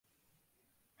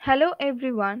Hello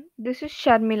everyone, this is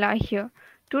Sharmila here.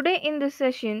 Today in this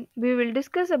session, we will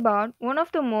discuss about one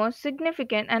of the most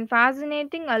significant and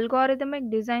fascinating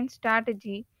algorithmic design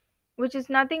strategy, which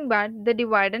is nothing but the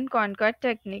divide and conquer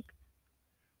technique.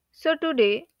 So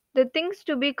today, the things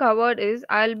to be covered is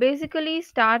I'll basically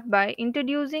start by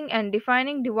introducing and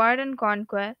defining divide and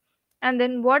conquer, and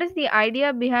then what is the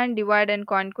idea behind divide and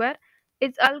conquer,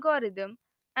 its algorithm,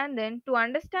 and then to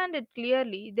understand it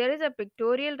clearly, there is a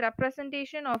pictorial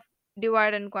representation of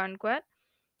divide and conquer.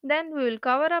 Then we will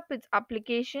cover up its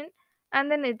application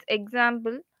and then its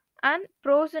example and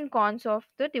pros and cons of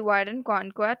the divide and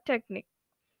conquer technique.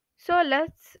 So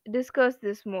let's discuss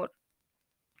this more.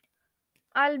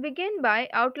 I'll begin by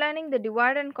outlining the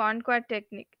divide and conquer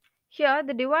technique. Here,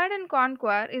 the divide and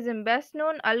conquer is a best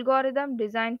known algorithm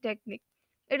design technique.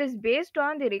 It is based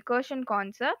on the recursion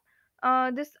concept.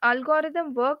 This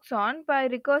algorithm works on by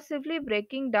recursively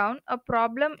breaking down a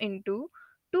problem into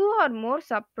two or more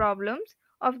subproblems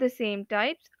of the same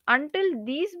types until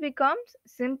these becomes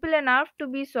simple enough to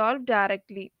be solved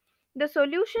directly. The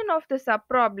solution of the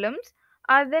subproblems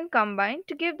are then combined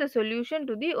to give the solution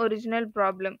to the original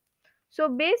problem. So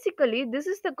basically, this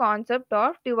is the concept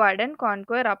of divide and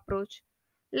conquer approach.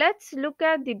 Let's look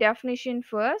at the definition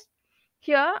first.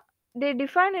 Here, they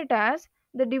define it as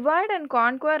the divide and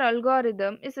conquer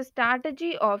algorithm is a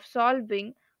strategy of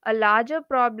solving a larger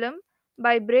problem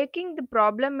by breaking the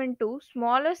problem into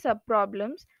smaller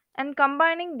subproblems and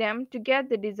combining them to get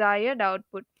the desired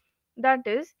output. That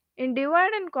is, in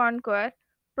divide and conquer,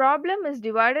 problem is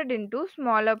divided into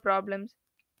smaller problems,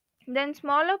 then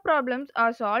smaller problems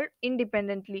are solved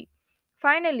independently.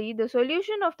 Finally, the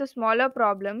solution of the smaller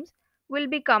problems will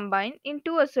be combined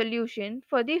into a solution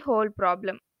for the whole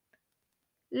problem.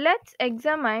 Let's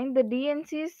examine the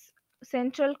DNC's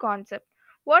central concept.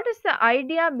 What is the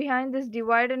idea behind this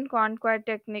divide and conquer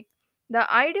technique? The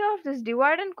idea of this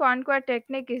divide and conquer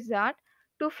technique is that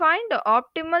to find the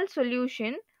optimal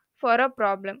solution for a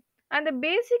problem. And the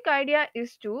basic idea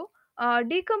is to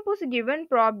decompose a given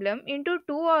problem into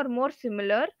two or more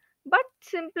similar but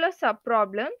simpler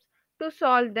subproblems to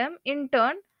solve them in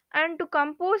turn and to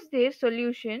compose their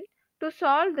solution to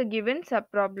solve the given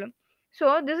subproblem.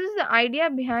 So, this is the idea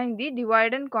behind the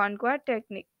divide and conquer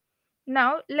technique.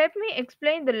 Now, let me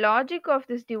explain the logic of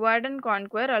this divide and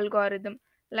conquer algorithm.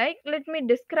 Let me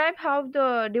describe how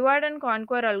the divide and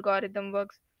conquer algorithm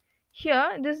works.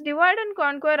 Here, this divide and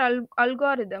conquer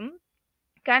algorithm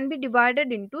can be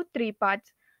divided into three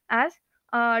parts as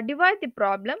divide the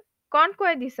problem,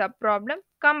 conquer the subproblem,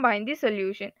 combine the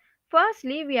solution.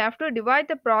 Firstly, we have to divide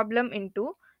the problem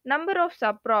into number of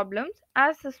subproblems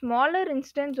as a smaller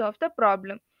instance of the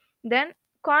problem. Then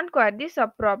conquer the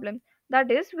subproblem.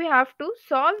 That is, we have to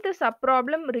solve the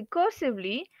subproblem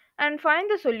recursively and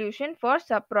find the solution for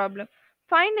subproblem.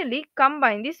 Finally,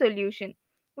 combine the solution.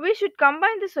 We should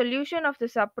combine the solution of the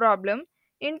subproblem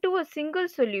into a single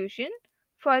solution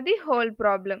for the whole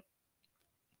problem.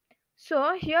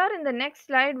 So here in the next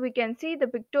slide we can see the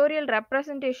pictorial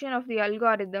representation of the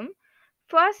algorithm.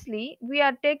 Firstly, we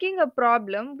are taking a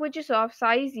problem which is of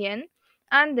size n,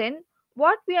 and then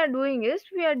what we are doing is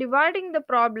we are dividing the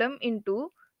problem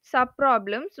into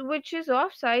subproblems which is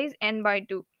of size n by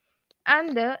 2.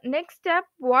 And the next step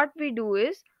what we do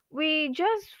is we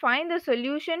just find the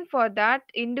solution for that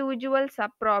individual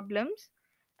subproblems,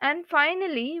 and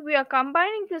finally we are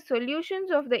combining the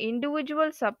solutions of the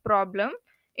individual subproblem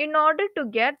in order to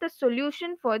get the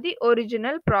solution for the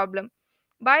original problem.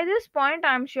 By this point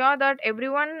I am sure that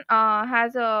everyone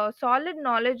has a solid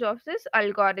knowledge of this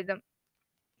algorithm.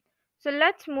 So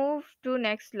let's move to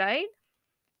next slide.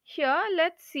 Here,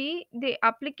 let's see the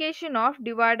application of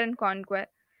divide and conquer.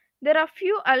 There are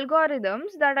few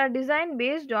algorithms that are designed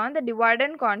based on the divide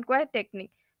and conquer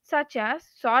technique, such as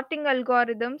sorting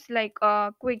algorithms like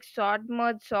quick sort,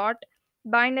 merge sort,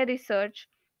 binary search.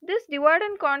 This divide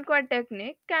and conquer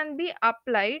technique can be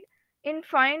applied in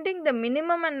finding the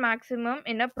minimum and maximum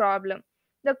in a problem.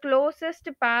 The closest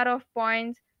pair of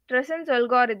points, Tressen's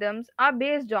algorithms are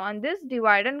based on this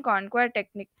divide and conquer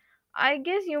technique. I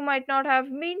guess you might not have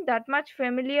been that much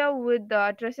familiar with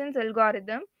the Tressen's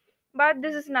algorithm, but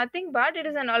this is nothing but it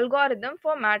is an algorithm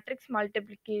for matrix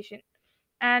multiplication.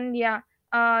 And yeah,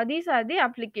 these are the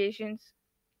applications.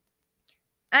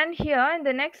 And here in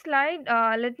the next slide,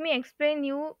 let me explain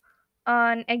you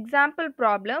an example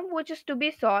problem which is to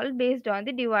be solved based on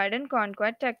the divide and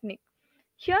conquer technique.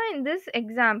 Here in this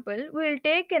example, we will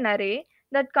take an array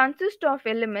that consists of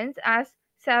elements as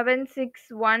 7, 6,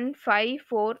 1, 5,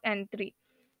 4, and 3.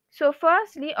 So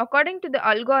firstly, according to the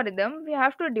algorithm, we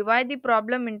have to divide the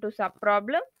problem into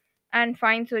subproblem and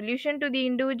find solution to the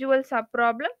individual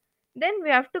subproblem. Then we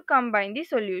have to combine the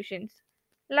solutions.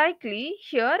 Likely,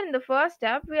 here in the first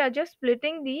step, we are just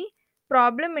splitting the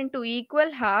problem into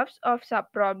equal halves of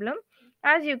subproblem,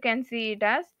 as you can see it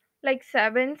as like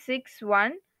 7, 6,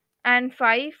 1 and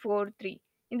 5, 4, 3.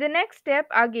 In the next step,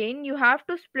 again, you have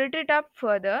to split it up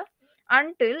further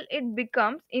until it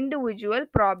becomes individual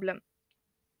problem.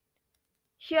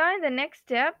 Here in the next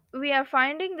step, we are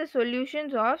finding the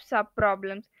solutions of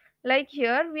subproblems. Like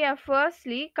here, we are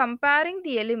firstly comparing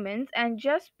the elements and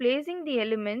just placing the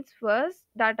elements first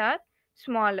that are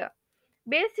smaller.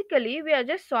 Basically, we are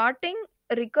just sorting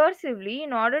recursively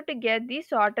in order to get the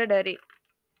sorted array.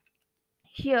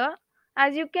 Here,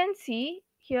 as you can see,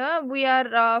 here we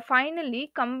are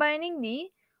finally combining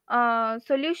the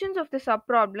solutions of the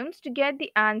subproblems to get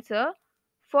the answer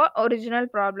for original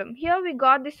problem. Here we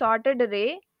got the sorted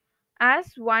array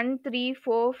as 1, 3,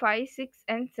 4, 5, 6,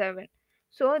 and 7.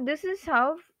 So this is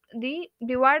how the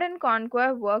divide and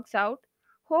conquer works out.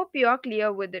 Hope you are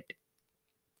clear with it.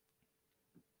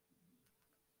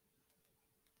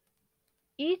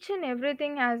 Each and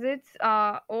everything has its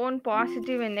own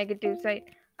positive and negative side,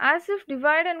 as if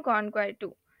divide and conquer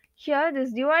too. Here,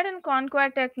 this divide and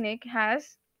conquer technique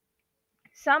has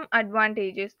some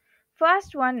advantages.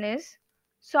 First one is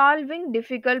solving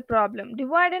difficult problem.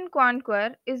 Divide and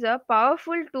conquer is a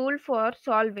powerful tool for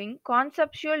solving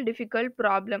conceptual difficult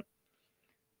problem.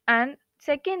 And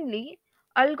secondly,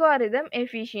 algorithm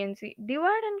efficiency.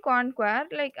 Divide and conquer,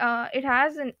 like it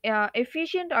has an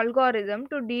efficient algorithm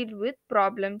to deal with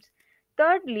problems.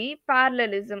 Thirdly,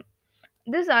 parallelism.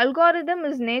 This algorithm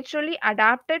is naturally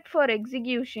adapted for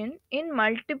execution in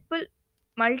multiple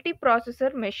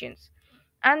multiprocessor machines.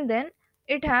 And then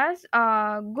it has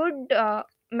good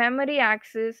memory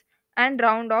access and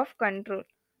round of control.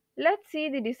 Let's see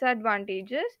the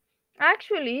disadvantages.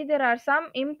 Actually, there are some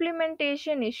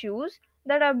implementation issues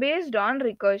that are based on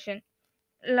recursion,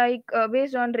 like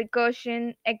based on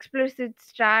recursion, explicit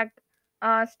stack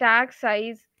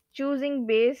size, choosing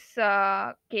base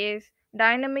case,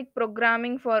 dynamic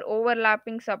programming for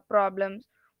overlapping subproblems.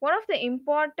 One of the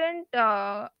important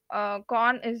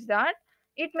con is that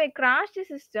it may crash the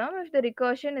system if the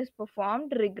recursion is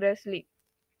performed rigorously.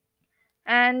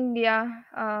 And yeah,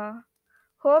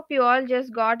 hope you all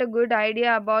just got a good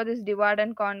idea about this divide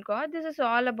and conquer. This is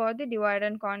all about the divide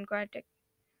and conquer tech.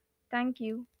 Thank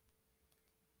you.